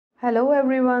Hello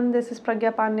everyone, this is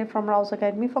Pragya Pandey from RAO'S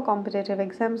Academy for Competitive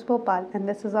Exams Bhopal, and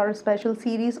this is our special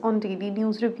series on daily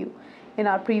news review. In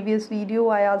our previous video,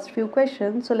 I asked few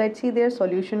questions, so let's see their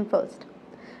solution first.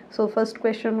 So first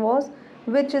question was,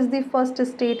 which is the first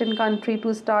state and country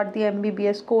to start the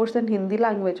MBBS course in Hindi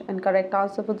language? And correct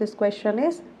answer for this question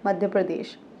is Madhya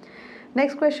Pradesh.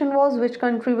 Next question was, which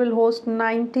country will host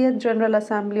 90th General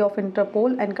Assembly of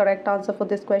Interpol? And correct answer for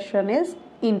this question is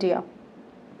India.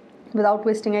 Without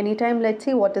wasting any time, let's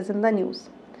see what is in the news.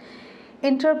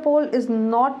 Interpol is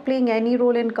not playing any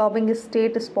role in curbing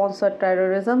state-sponsored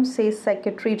terrorism, says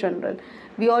Secretary General.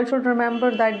 We all should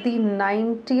remember that the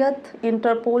 90th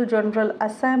Interpol General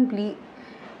Assembly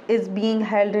is being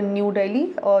held in New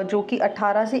Delhi, जो कि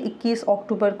 18 से 21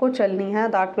 अक्टूबर को चलनी है.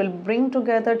 That will bring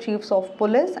together chiefs of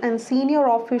police and senior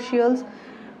officials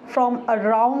from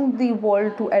around the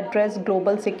world to address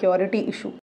global security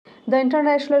issue. The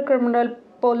International Criminal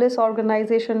Police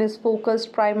Organization is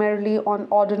focused primarily on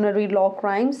ordinary law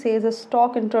crimes, says a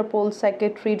Stock Interpol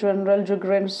Secretary General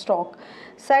Jugren Stock.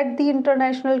 Said the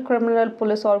International Criminal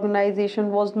Police Organization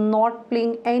was not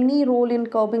playing any role in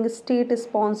curbing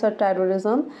state-sponsored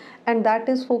terrorism, and that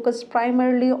is focused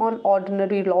primarily on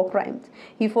ordinary law crimes.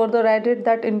 He further added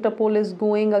that Interpol is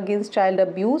going against child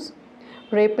abuse,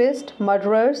 rapists,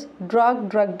 murderers,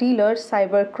 drug dealers,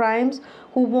 cyber crimes,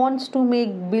 who wants to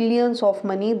make billions of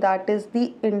money. That is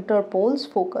the Interpol's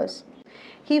focus.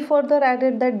 He further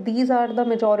added that these are the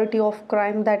majority of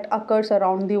crime that occurs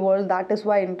around the world. That is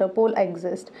why Interpol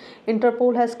exists.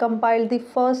 Interpol has compiled the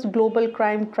first global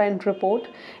crime trend report.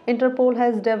 Interpol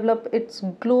has developed its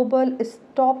global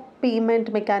stop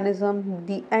payment mechanism,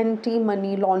 the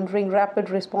anti-money laundering rapid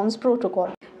response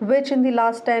protocol, which in the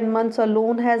last 10 months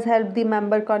alone has helped the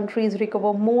member countries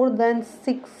recover more than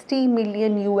 60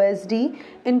 million USD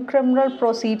in criminal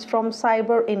proceeds from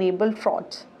cyber-enabled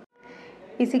frauds.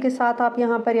 इसी के साथ आप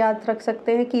यहाँ पर याद रख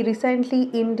सकते हैं कि रिसेंटली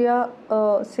इंडिया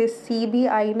से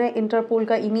CBI ने इंटरपोल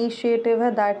का इनिशिएटिव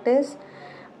है, that is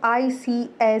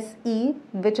ICSE,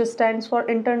 which stands for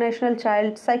international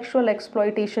child sexual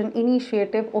exploitation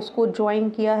initiative, उसको ज्वाइन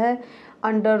किया है,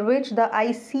 under which the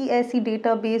ICSE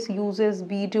database uses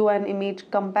video and image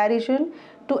comparison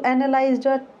to analyze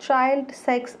the child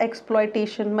sex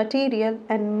exploitation material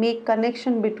and make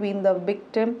connection between the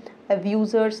victim,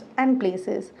 abusers and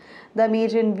places. The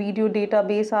image and video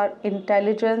database are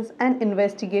intelligence and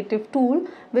investigative tool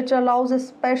which allows a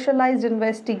specialized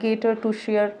investigator to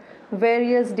share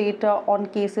various data on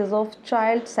cases of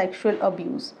child sexual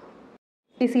abuse.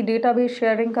 इसी database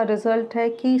sharing का result है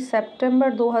कि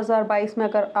सितंबर 2022 में,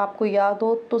 अगर आपको याद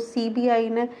हो, तो CBI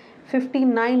ने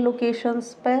 59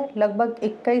 लोकेशंस पर लगभग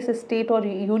 21 स्टेट और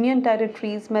यूनियन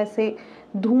टेरिटरीज़ में से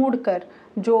ढूंढकर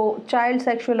जो चाइल्ड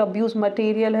सेक्सुअल अब्यूज़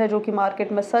मटेरियल है जो कि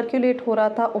मार्केट में सर्कुलेट हो रहा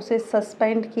था, उसे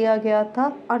सस्पेंड किया गया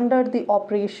था अंडर द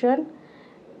ऑपरेशन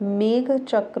मेघ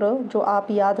चक्र, जो आप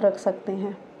याद रख सकते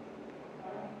हैं.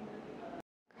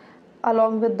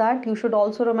 Along with that, you should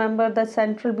also remember that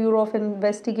Central Bureau of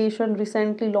Investigation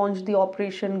recently launched the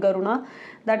Operation Garuna.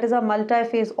 That is a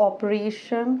multi-phase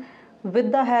operation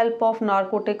with the help of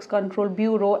Narcotics Control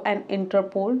Bureau and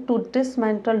Interpol to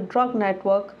dismantle drug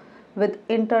network with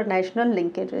international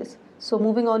linkages. So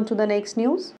moving on to the next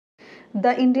news.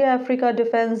 The India-Africa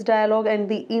Defence Dialogue and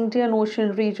the Indian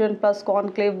Ocean Region Plus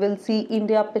Conclave will see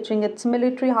India pitching its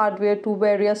military hardware to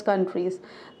various countries.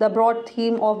 The broad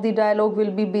theme of the dialogue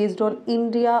will be based on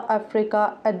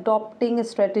India-Africa adopting a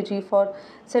strategy for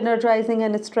synergizing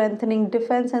and strengthening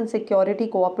defence and security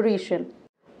cooperation.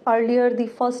 Earlier, the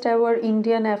first ever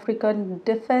Indian-African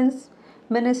Defence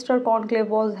Minister Conclave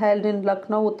was held in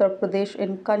Lucknow, Uttar Pradesh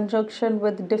in conjunction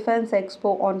with Defence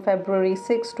Expo on February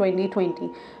 6, 2020.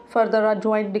 Further, a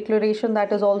joint declaration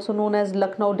that is also known as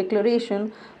Lucknow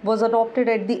Declaration was adopted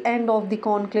at the end of the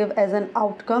conclave as an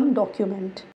outcome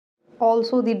document.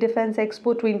 Also, the Defence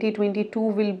Expo 2022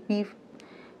 will be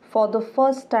for the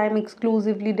first time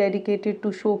exclusively dedicated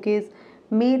to showcase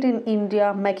made in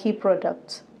India Makhi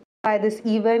products. By this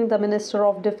event, the Minister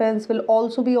of Defence will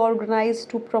also be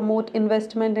organized to promote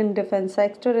investment in defence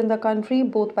sector in the country,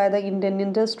 both by the Indian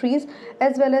industries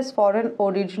as well as foreign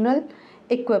original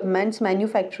equipments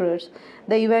manufacturers.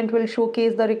 The event will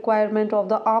showcase the requirement of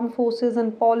the armed forces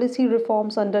and policy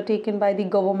reforms undertaken by the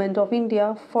Government of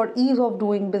India for ease of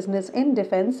doing business in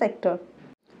defence sector.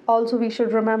 Also, we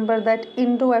should remember that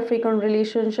Indo-African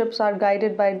relationships are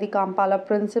guided by the Kampala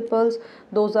principles.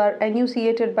 Those are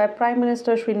enunciated by Prime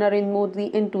Minister Shri Narendra Modi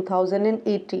in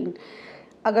 2018.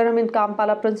 अगर हम इन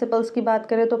काम्पाला principles की बात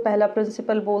करें तो पहला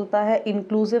principal बोलता है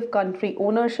inclusive country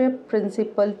ownership.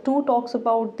 Principal 2 talks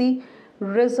about the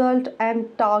result and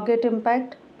target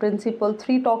impact. Principle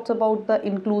 3 talks about the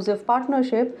inclusive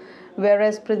partnership,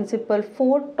 whereas Principle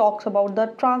 4 talks about the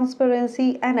transparency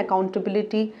and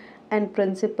accountability, and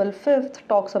Principle 5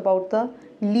 talks about the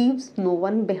leaves no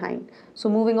one behind.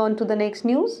 So moving on to the next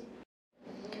news.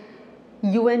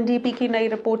 UNDP की नई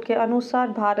report के अनुसार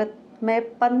भारत में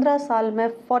 15 साल में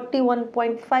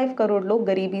 41.5 करोड़ लोग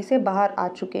गरीबी से बाहर आ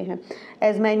चुके हैं.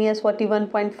 As many as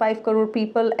 41.5 crore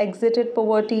people exited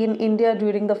poverty in India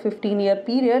during the 15-year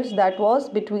periods that was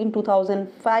between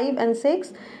 2005 and 6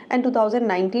 and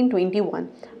 2019-21,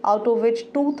 out of which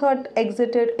 2/3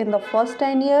 exited in the first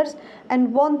 10 years and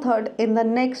 1/3 in the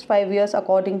next 5 years,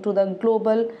 according to the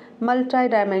Global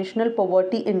Multidimensional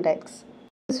Poverty Index.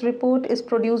 This report is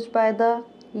produced by the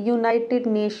United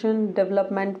Nations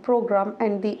Development Program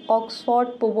and the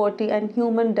Oxford Poverty and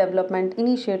Human Development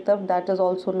Initiative, that is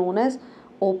also known as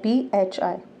OPHI.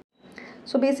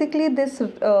 So basically this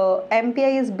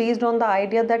MPI is based on the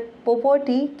idea that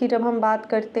poverty की जब हम बात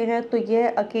करते हैं तो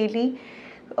यह अकेली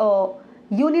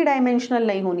यूनिडायमेंशनल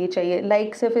नहीं होनी चाहिए,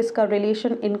 लाइक सिर्फ इसका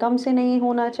रिलेशन इनकम से नहीं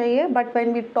होना चाहिए, but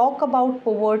when we talk about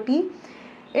poverty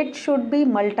it should be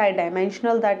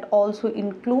multidimensional, that also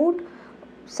include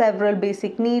several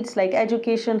basic needs like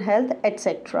education, health,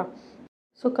 etc.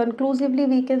 So conclusively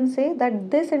we can say that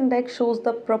this index shows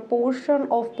the proportion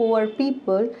of poor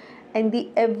people and the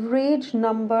average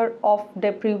number of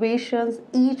deprivations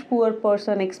each poor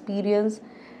person experience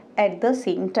at the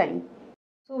same time.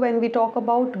 So when we talk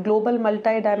about global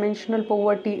multidimensional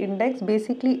poverty index,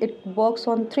 basically it works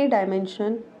on 3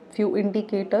 dimensions, few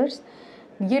indicators.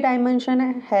 ये dimension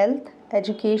है health,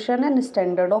 education and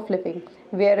standard of living.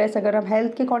 Whereas अगर हम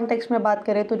health के context में बात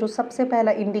करें तो जो सबसे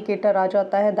पहला इंडिकेटर आ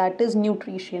जाता है that is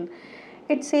nutrition.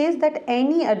 It says that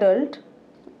any adult,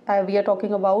 we are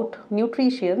talking about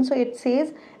nutrition, so it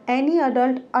says any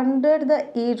adult under the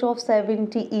age of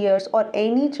 70 years or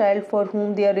any child for whom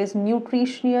there is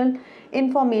nutritional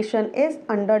information is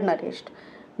undernourished.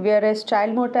 Whereas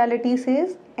child mortality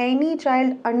says any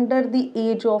child under the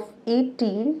age of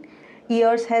 18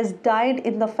 years has died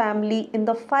in the family in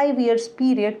the 5 years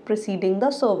period preceding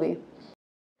the survey.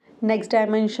 Next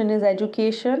dimension is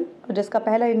education, जिसका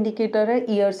पहला indicator है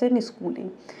years in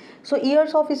schooling. So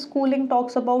years of schooling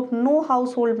talks about no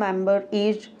household member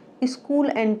age school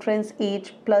entrance age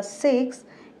plus 6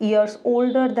 years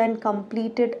older than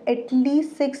completed at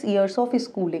least 6 years of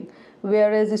schooling,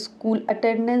 whereas school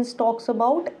attendance talks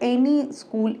about any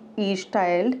school age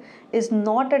child is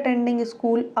not attending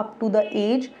school up to the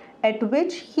age at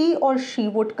which he or she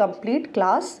would complete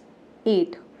class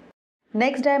 8.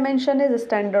 Next dimension is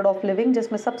standard of living,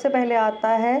 जिसमें सबसे पहले आता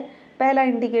है पहला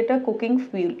indicator cooking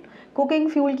fuel. Cooking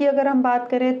fuel की अगर हम बात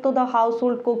करें तो the house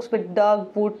hold कुक्स with dug,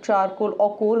 would, charcoal और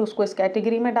कोल, उसको इस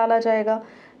कैटेगरी में डाला जाएगा.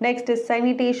 Next is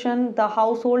sanitation, the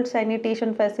house hold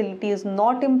sanitation facility is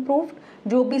not improved,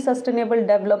 जो भी सस्टेनेबल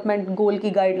डेवलपमेंट गोल की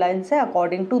गाइडलाइंस है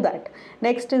according to that.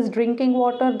 Next is drinking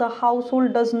water, the house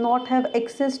hold does not have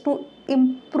access to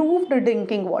improved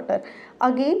drinking water.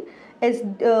 Again as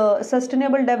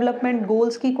sustainable development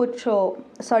goals की कुछ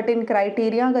certain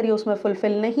criteria अगर ये उसमें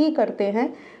fulfil नहीं करते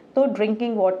हैं तो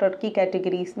ड्रिंकिंग वाटर की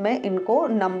कैटेगरीज में इनको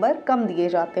नंबर कम दिए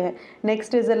जाते हैं.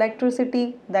 Next is electricity,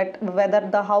 that whether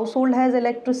the house hold has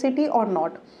electricity और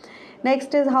not.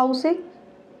 Next is housing.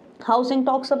 Housing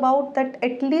talks about that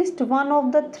at least one of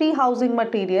the 3 housing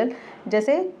material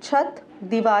जैसे छत,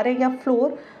 दीवारें या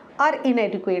floor are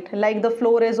इनएडिक्वेट, like the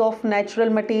floor is of natural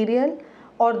material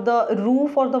और the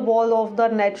roof और the wall of the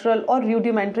natural और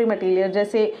rudimentary material,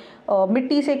 जैसे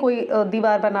मिट्टी से कोई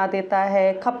दीवार बना देता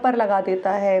है, खप्पर लगा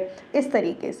देता है, इस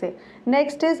तरीके से.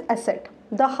 Next is asset.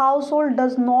 The house hold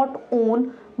does not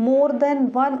own more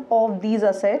than one of these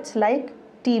assets like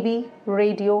TV,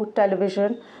 radio,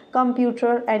 television,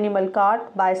 computer, animal cart,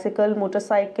 bicycle,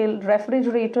 motorcycle,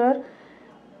 refrigerator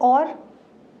और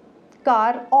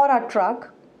कार और अ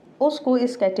ट्रक, उसको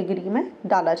इस कैटेगरी में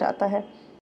डाला जाता है.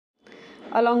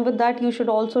 Along with that, you should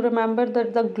also remember that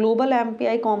the global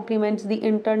MPI complements the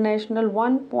international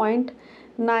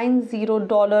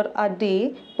 $1.90 a day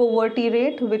poverty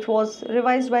rate, which was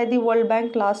revised by the World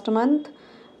Bank last month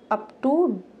up to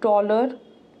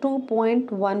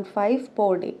 $2.15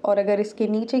 per day. और अगर इसके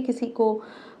नीचे किसी को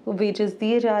wages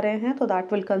दिए जा रहे हैं तो that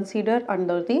will consider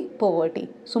under the poverty.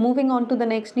 So moving on to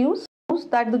the next news.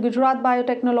 That the Gujarat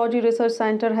Biotechnology Research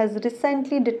Center has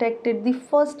recently detected the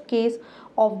first case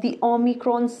of the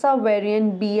Omicron subvariant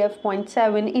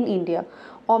BF.7 in India.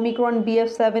 Omicron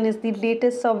BF7 is the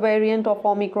latest subvariant of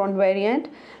Omicron variant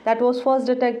that was first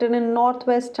detected in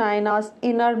northwest China's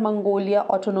Inner Mongolia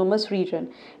Autonomous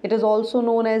Region. It is also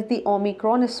known as the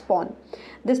Omicron spawn.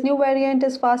 This new variant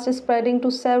is fast spreading to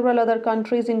several other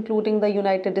countries including the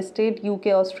United States, UK,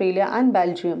 Australia and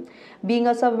Belgium. Being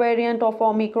a subvariant of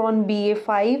Omicron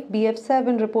BA5,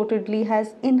 BF7 reportedly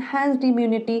has enhanced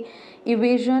immunity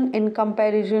evasion in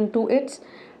comparison to its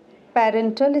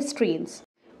parental strains,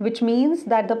 which means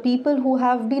that the people who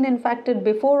have been infected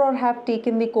before or have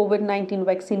taken the COVID-19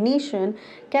 vaccination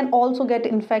can also get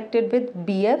infected with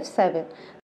BF7.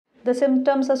 The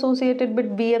symptoms associated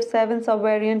with BF7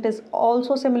 subvariant is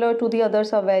also similar to the other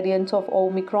subvariants of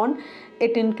Omicron.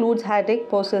 It includes headache,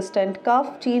 persistent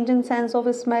cough, change in sense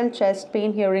of smell, chest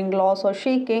pain, hearing loss or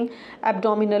shaking,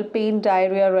 abdominal pain,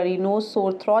 diarrhea, runny nose,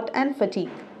 sore throat and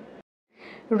fatigue.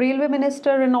 Railway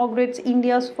Minister inaugurates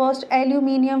India's first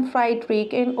aluminium freight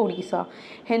rake in Odisha.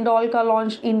 Hindalco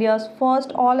launched India's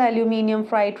first all-aluminium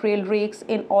freight rail rakes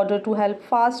in order to help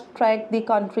fast-track the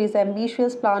country's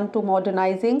ambitious plan to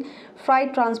modernizing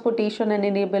freight transportation and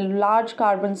enable large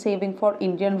carbon saving for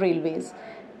Indian railways.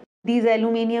 These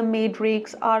aluminium-made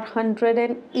rakes are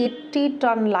 180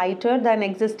 ton lighter than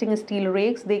existing steel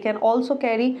rakes. They can also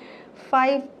carry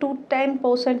 5 to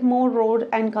 10% more load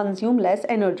and consume less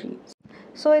energy.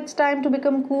 So it's time to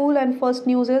become cool, and first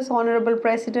news is Honorable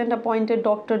President appointed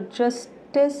Dr.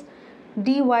 Justice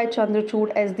D.Y.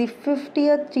 Chandrachud as the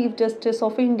 50th Chief Justice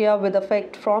of India with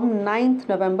effect from 9th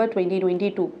November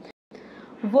 2022.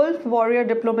 Wolf warrior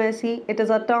diplomacy, it is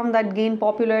a term that gained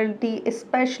popularity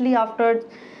especially after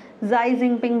Xi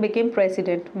Jinping became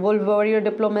president. Wolf warrior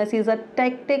diplomacy is a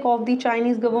tactic of the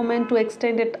Chinese government to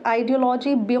extend its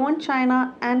ideology beyond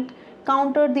China and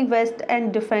counter the West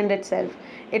and defend itself.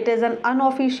 It is an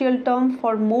unofficial term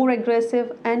for more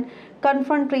aggressive and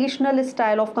confrontational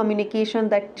style of communication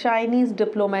that Chinese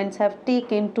diplomats have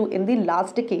taken to in the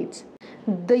last decades.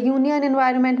 The Union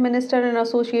Environment Minister in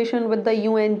association with the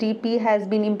UNDP has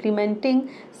been implementing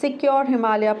Secure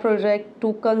Himalaya project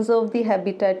to conserve the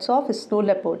habitats of snow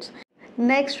leopards.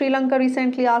 Next, Sri Lanka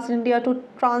recently asked India to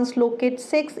translocate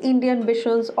 6 Indian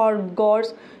bisons or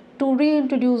gores to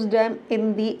reintroduce them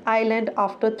in the island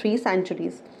after 3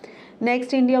 centuries.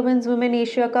 Next, India wins Women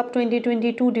Asia Cup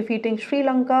 2022 defeating Sri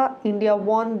Lanka. India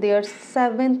won their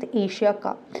 7th Asia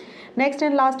Cup. Next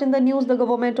and last in the news, the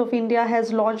government of India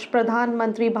has launched Pradhan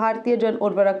Mantri Bharatiya Jan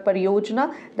Urvarak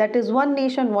Pariyojana, that is One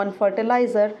Nation One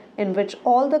Fertilizer, in which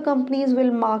all the companies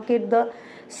will market the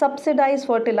subsidized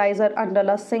fertilizer under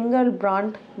a single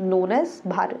brand known as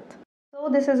Bharat. So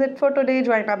this is it for today.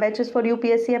 Join our batches for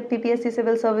UPSC MPPSC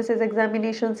Civil Services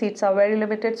Examination. Seats are very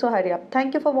limited, so hurry up.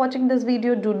 Thank you for watching this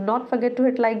video. Do not forget to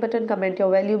hit like button, comment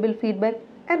your valuable feedback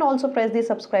and also press the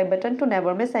subscribe button to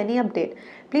never miss any update.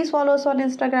 Please follow us on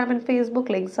Instagram and Facebook.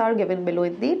 Links are given below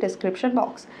in the description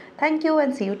box. Thank you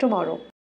and see you tomorrow.